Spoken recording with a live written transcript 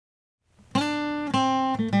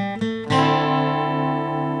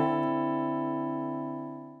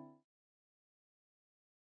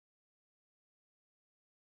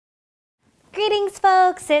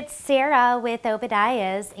folks, it's Sarah with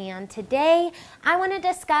Obadiah's, and today I want to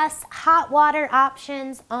discuss hot water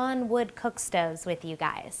options on wood cook stoves with you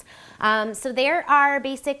guys. So there are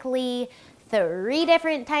basically 3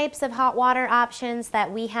 different types of hot water options that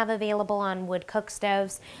we have available on wood cook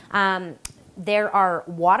stoves. There are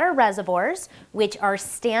water reservoirs, which are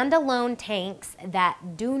standalone tanks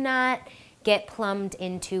that do not get plumbed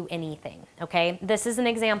into anything, okay? This is an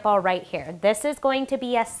example right here. This is going to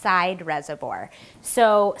be a side reservoir.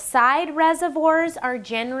 So side reservoirs are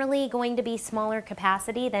generally going to be smaller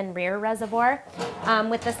capacity than rear reservoir.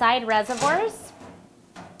 With the side reservoirs,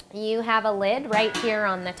 you have a lid right here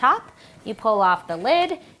on the top. You pull off the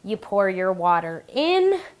lid, you pour your water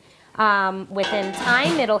in. Within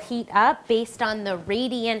time, it'll heat up based on the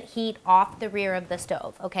radiant heat off the rear of the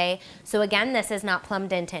stove, okay? So again, this is not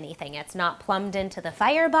plumbed into anything. It's not plumbed into the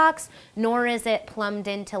firebox, nor is it plumbed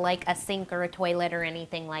into like a sink or a toilet or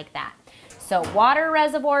anything like that. So water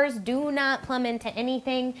reservoirs do not plumb into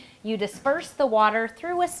anything. You disperse the water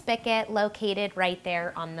through a spigot located right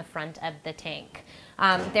there on the front of the tank.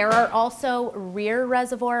 There are also rear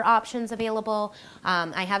reservoir options available.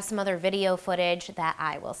 I have some other video footage that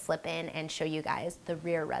I will slip in and show you guys the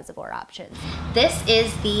rear reservoir options. This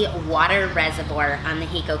is the water reservoir on the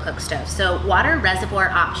Heco cook stove. So water reservoir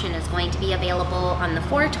option is going to be available on the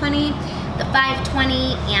 420, the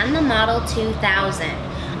 520, and the Model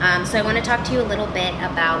 2000. So I want to talk to you a little bit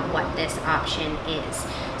about what this option is.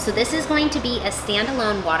 So this is going to be a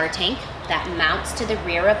standalone water tank that mounts to the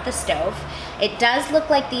rear of the stove. It does look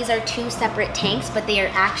like these are 2 separate tanks, but they are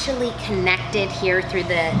actually connected here through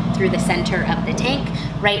the center of the tank,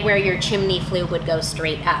 right where your chimney flue would go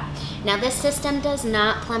straight up. Now this system does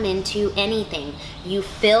not plumb into anything. You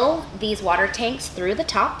fill these water tanks through the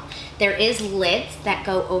top. There is lids that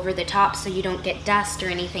go over the top so you don't get dust or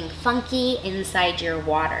anything funky inside your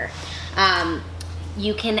water.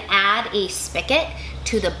 You can add a spigot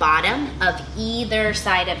to the bottom of either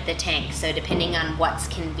side of the tank. So depending on what's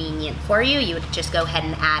convenient for you, you would just go ahead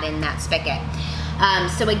and add in that spigot.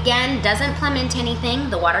 So again, doesn't plumb into anything.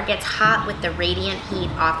 The water gets hot with the radiant heat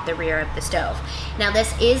off the rear of the stove. Now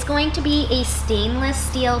this is going to be a stainless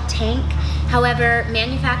steel tank. However,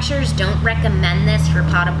 manufacturers don't recommend this for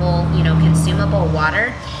potable, consumable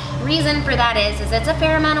water. Reason for that is it's a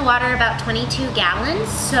fair amount of water, about 22 gallons.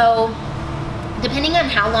 So depending on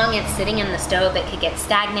how long it's sitting in the stove, it could get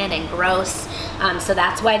stagnant and gross. So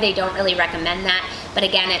that's why they don't really recommend that. But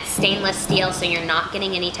again, it's stainless steel, so you're not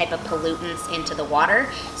getting any type of pollutants into the water.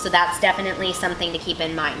 So that's definitely something to keep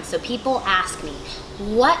in mind. So people ask me,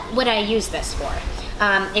 what would I use this for?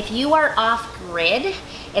 If you are off grid,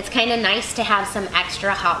 it's kind of nice to have some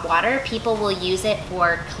extra hot water. People will use it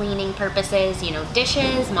for cleaning purposes,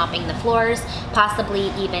 dishes, mopping the floors, possibly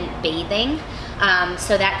even bathing.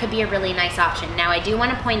 So that could be a really nice option. Now I do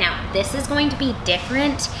want to point out, this is going to be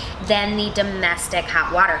different than the domestic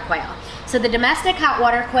hot water coil. So the domestic hot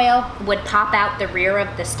water coil would pop out the rear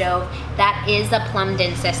of the stove. That is a plumbed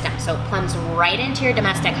in system. So it plumbs right into your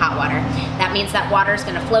domestic hot water. That means that water is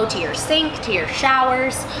going to flow to your sink, to your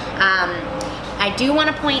showers. I do want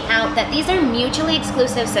to point out that these are mutually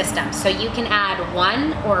exclusive systems. So you can add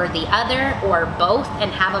one or the other or both and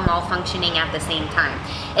have them all functioning at the same time.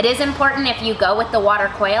 It is important if you go with the water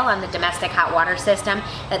coil on the domestic hot water system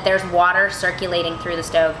that there's water circulating through the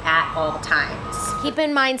stove at all times. Keep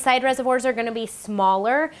in mind, side reservoirs are going to be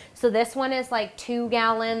smaller. So this one is like 2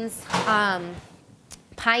 gallons.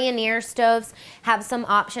 Pioneer stoves have some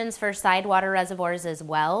options for side water reservoirs as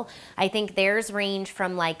well. I think theirs range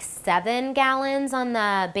from like 7 gallons on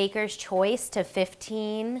the Baker's Choice to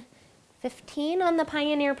 15 on the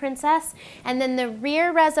Pioneer Princess. And then the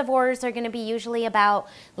rear reservoirs are going to be usually about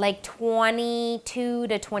like 22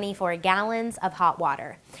 to 24 gallons of hot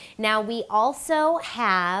water. Now we also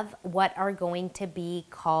have what are going to be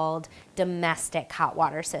called domestic hot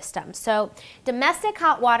water systems. So domestic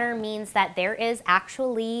hot water means that there is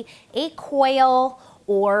actually a coil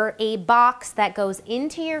or a box that goes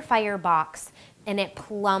into your firebox and it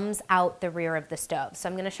plumbs out the rear of the stove. So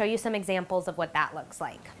I'm going to show you some examples of what that looks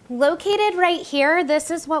like. Located right here, this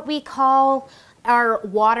is what we call our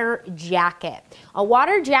water jacket. A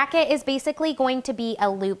water jacket is basically going to be a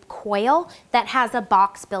loop coil that has a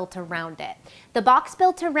box built around it. The box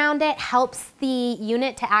built around it helps the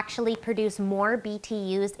unit to actually produce more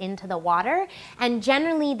BTUs into the water, and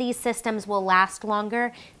generally these systems will last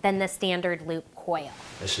longer than the standard loop coil.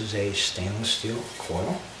 This is a stainless steel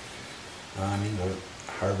coil. I'm in a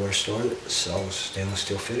hardware store that sells stainless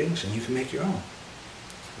steel fittings, and you can make your own.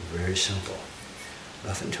 Very simple.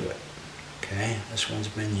 Nothing to it. Okay, this one's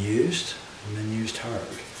been used hard.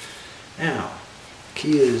 Now,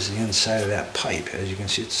 Key is the inside of that pipe. As you can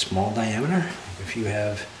see, it's small diameter. If you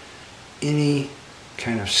have any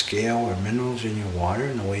kind of scale or minerals in your water,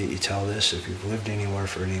 and the way you tell this, if you've lived anywhere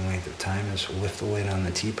for any length of time, is lift the lid on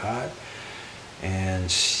the teapot and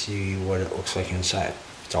see what it looks like inside.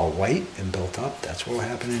 It's all white and built up. That's what will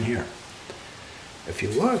happen in here. If you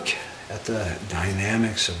look at the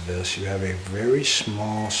dynamics of this, you have a very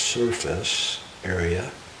small surface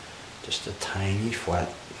area, just a tiny flat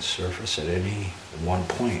surface at any one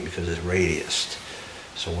point because it's radiused.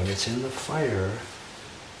 So when it's in the fire,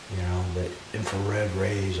 you know, the infrared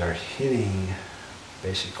rays are hitting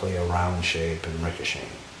basically a round shape and ricocheting.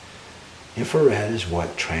 Infrared is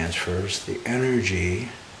what transfers the energy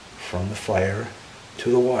from the fire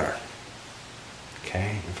to the water.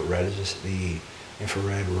 Okay, infrared is the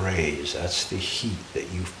infrared rays. That's the heat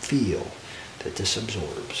that you feel that this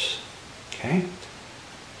absorbs. Okay,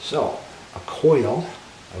 so a coil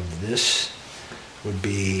of this would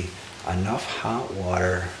be enough hot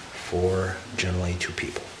water for generally 2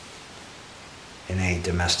 people in a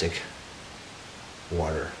domestic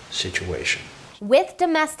water situation. With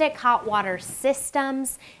domestic hot water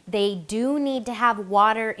systems, they do need to have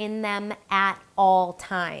water in them at all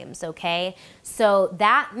times, okay? So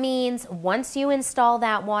that means once you install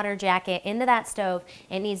that water jacket into that stove,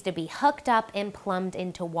 it needs to be hooked up and plumbed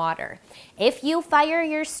into water. If you fire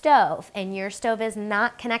your stove and your stove is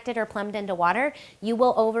not connected or plumbed into water, you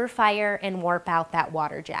will overfire and warp out that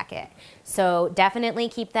water jacket. So definitely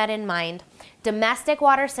keep that in mind. Domestic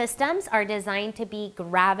water systems are designed to be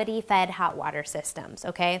gravity-fed hot water systems,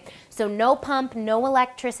 okay? So no pump, no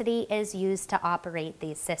electricity is used to operate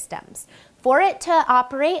these systems. For it to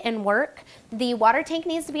operate and work, the water tank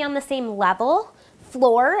needs to be on the same level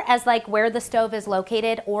floor as like where the stove is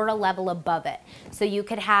located or a level above it. So you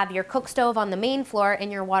could have your cook stove on the main floor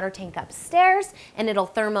and your water tank upstairs, and it'll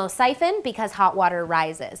thermosiphon because hot water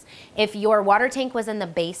rises. If your water tank was in the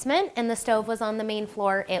basement and the stove was on the main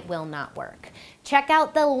floor, it will not work. Check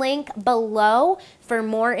out the link below for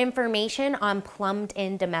more information on plumbed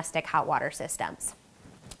in domestic hot water systems.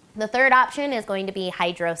 The third option is going to be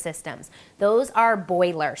hydro systems. Those are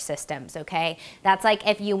boiler systems, okay? That's like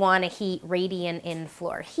if you want to heat radiant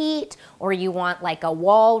in-floor heat, or you want like a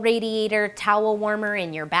wall radiator towel warmer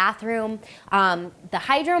in your bathroom. The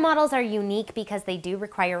hydro models are unique because they do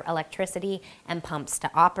require electricity and pumps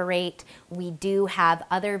to operate. We do have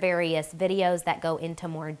other various videos that go into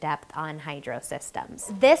more depth on hydro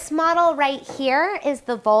systems. This model right here is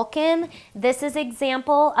the Vulkan. This is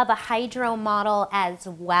example of a hydro model as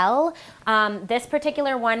well. This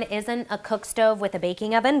particular one isn't a cook stove with a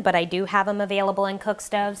baking oven, but I do have them available in cook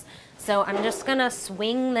stoves. So I'm just gonna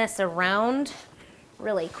swing this around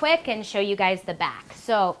really quick and show you guys the back.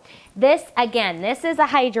 So this, again, this is a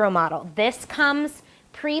hydro model. This comes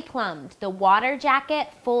pre-plumbed. The water jacket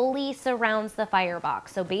fully surrounds the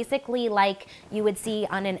firebox. So basically like you would see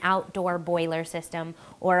on an outdoor boiler system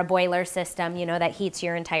or a boiler system, you know, that heats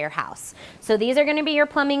your entire house. So these are gonna be your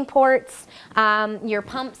plumbing ports, your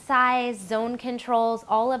pump size, zone controls,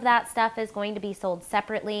 all of that stuff is going to be sold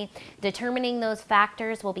separately. Determining those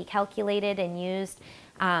factors will be calculated and used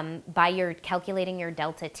by calculating your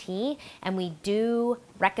delta T, and we do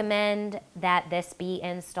recommend that this be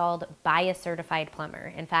installed by a certified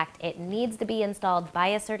plumber. In fact, it needs to be installed by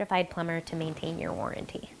a certified plumber to maintain your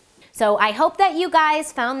warranty. So I hope that you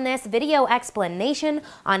guys found this video explanation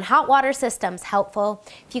on hot water systems helpful.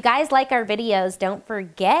 If you guys like our videos, don't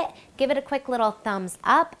forget, give it a quick little thumbs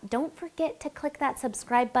up. Don't forget to click that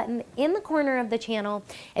subscribe button in the corner of the channel.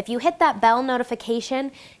 If you hit that bell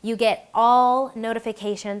notification, you get all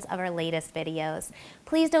notifications of our latest videos.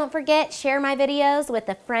 Please don't forget, share my videos with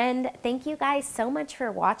a friend. Thank you guys so much for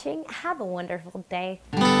watching. Have a wonderful day.